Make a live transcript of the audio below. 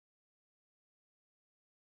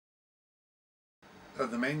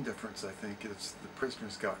The main difference, I think, is the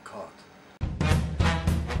prisoners got caught.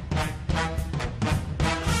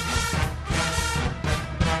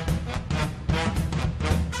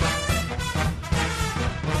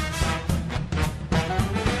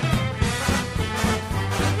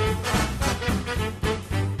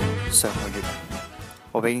上個月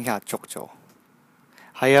我俾警察捉咗，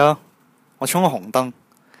係啊，我衝個紅燈，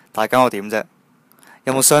大家我點啫？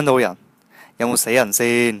有冇傷到人？有冇死人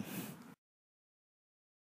先？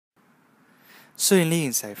雖然呢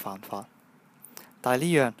件事係犯法，但係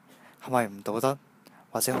呢樣係咪唔道德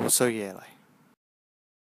或者好衰嘢嚟？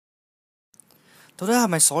到底係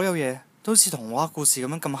咪所有嘢都好似童話故事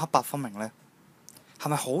咁黑白分明呢？係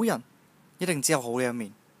咪好人一定只有好嘅一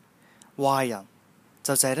面，壞人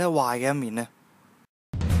就淨係得壞嘅一面呢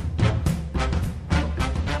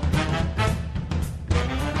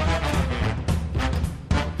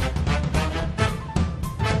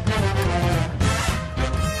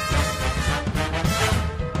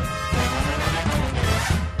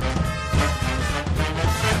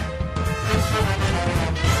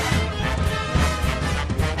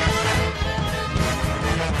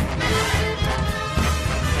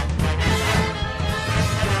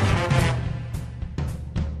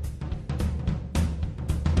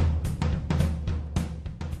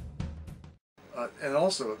？And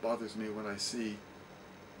also it bothers me when I see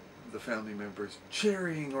the family members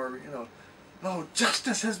cheering or, oh,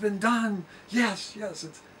 justice has been done! Yes, yes,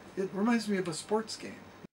 it reminds me of a sports game.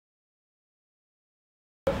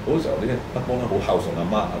 好多時候呢，德邦咧好孝順阿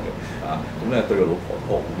媽嘅，咁咧對個老婆都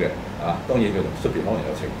好嘅，當然佢同出邊可能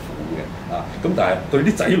有情婦嘅，咁但係對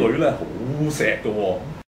啲仔女咧好錫嘅喎。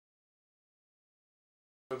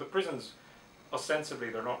The prisons,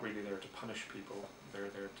 ostensibly, they're not really there to punish people.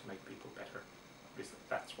 They're there to make people better. At least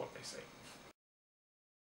that's what they say.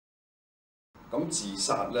 咁自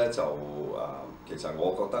殺咧就其實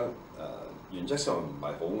我覺得原則上唔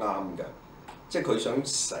係好啱嘅，即係佢想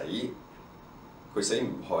死，佢死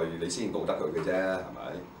唔去，你先告得佢嘅啫，係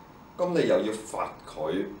咪？咁你又要罰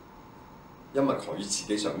佢，因為佢自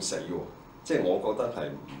己想死喎，即係我覺得係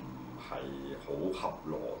唔係好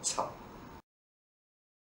合邏輯。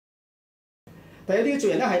但有啲罪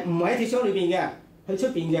人咧係唔喺鐵箱裏邊嘅，喺出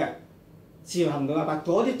邊嘅自由行動啊，但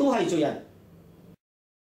嗰啲都係罪人。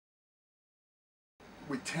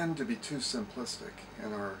We tend to be too simplistic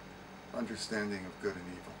in our understanding of good and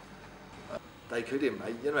evil. 但係佢哋唔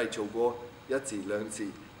係因為做過一字兩字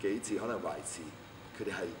幾字可能壞事，佢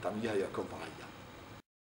哋係等於係一個壞人。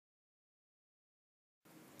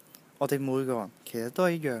我哋每個人其實都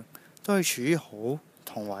係一樣，都係處於好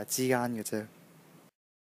同壞之間嘅啫。